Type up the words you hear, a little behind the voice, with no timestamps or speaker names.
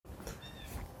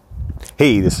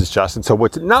Hey, this is Justin. So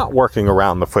what's not working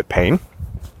around the foot pain,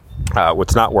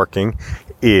 what's not working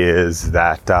is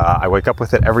that I wake up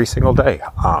with it every single day.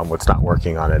 What's not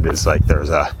working on it is like there's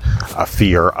a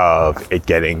fear of it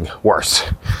getting worse.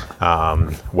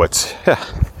 What's not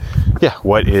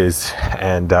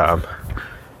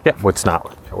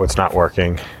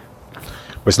working.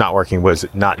 What's not working was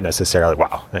not necessarily,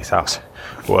 wow, nice house,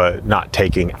 was not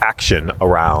taking action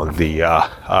around the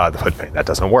foot pain. That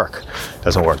doesn't work. It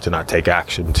doesn't work to not take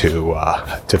action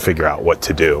to figure out what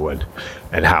to do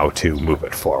and how to move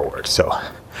it forward. So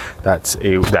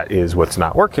that is what's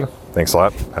not working. Thanks a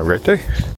lot. Have a great day.